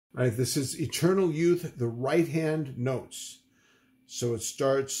Right, this is Eternal Youth, the right hand notes. So it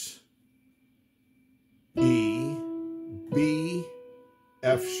starts E, B,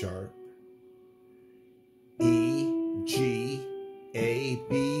 F sharp, E, G, A,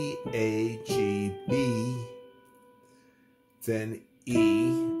 B, A, G, B, then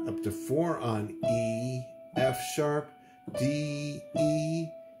E, up to 4 on E, F sharp, D, E,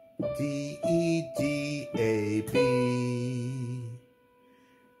 D, E, D, A, B,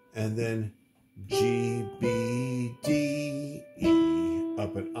 and then G, B, D, E,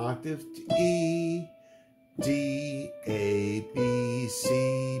 up an octave to E, D, A, B,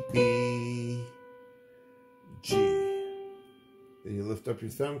 C, B, G. Then you lift up your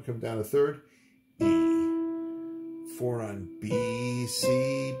thumb, come down a third, E, 4 on B,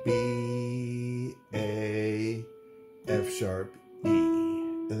 C, B, A, F sharp, E,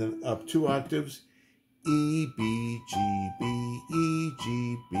 and then up 2 octaves, E, B, G, B, E,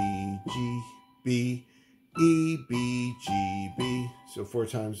 G, B, G, B, E, B, G, B. So 4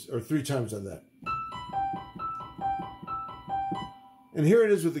 times, or 3 times on that. And here it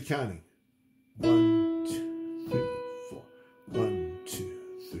is with the counting. 1, 2, 3, 4. 1, 2,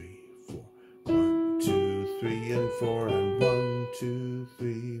 3, 4. 1, 2, 3, and 4. And 1, 2,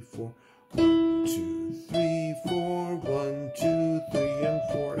 3, 4. 1, 2, 3, 4. 1, 2, 3, and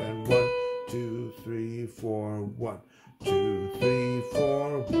 4. And 1, 2, 3, 4. 1, 2, 3,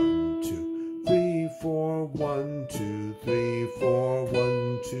 4. 1, 2, 3, 4. 1, 2, 3, 4.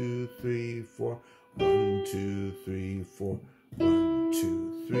 1, 2, 3, 4. 1, 2, 3, 4. 1,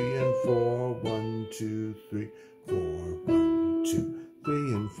 2, 3, and 4. 1, 2, 3, 4. 1, 2, 3,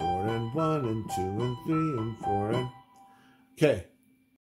 and 4. And 1, and 2, and 3, and 4. And okay.